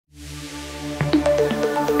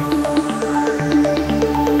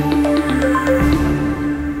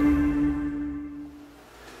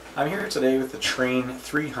today with the Trane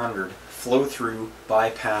 300 Flow-Through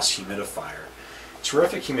Bipass Humidifier.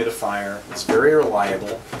 Terrific humidifier, it's very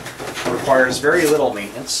reliable, requires very little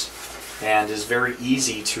maintenance, and is very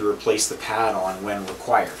easy to replace the pad on when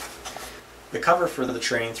required. The cover for the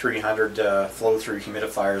Trane 300 Flow-Through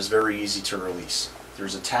Humidifier is very easy to release.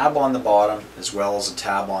 There's a tab on the bottom as well as a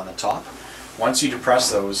tab on the top. Once you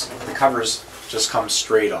depress those, the covers just come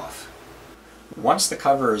straight off. Once the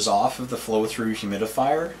cover is off of the flow-through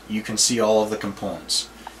humidifier, you can see all of the components.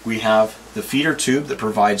 We have the feeder tube that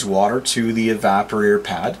provides water to the evaporator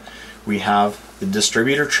pad. We have the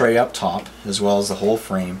distributor tray up top, as well as the whole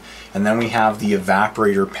frame, and then we have the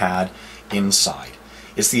evaporator pad inside.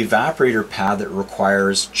 It's the evaporator pad that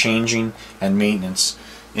requires changing and maintenance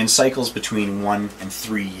in cycles between 1 and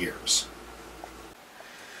 3 years.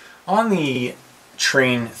 On the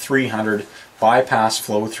Trane 300 Bipass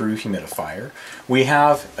Flow-Through Humidifier, we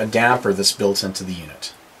have a damper that's built into the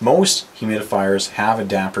unit. Most humidifiers have a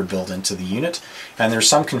damper built into the unit, and there's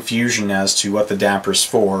some confusion as to what the damper is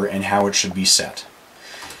for and how it should be set.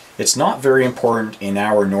 It's not very important in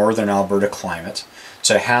our northern Alberta climate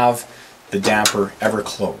to have the damper ever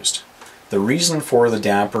closed. The reason for the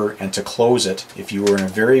damper and to close it, if you were in a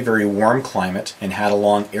very warm climate and had a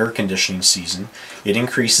long air conditioning season, it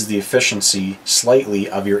increases the efficiency slightly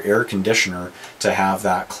of your air conditioner to have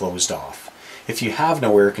that closed off. If you have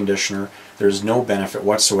no air conditioner, there's no benefit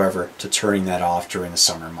whatsoever to turning that off during the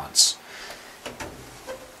summer months.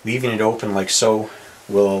 Leaving it open like so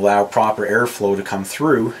will allow proper airflow to come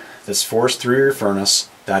through that's forced through your furnace.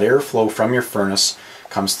 That airflow from your furnace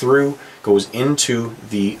comes through, goes into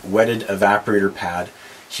the wetted evaporator pad,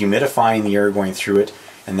 humidifying the air going through it,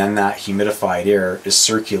 and then that humidified air is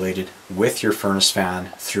circulated with your furnace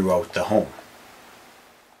fan throughout the home.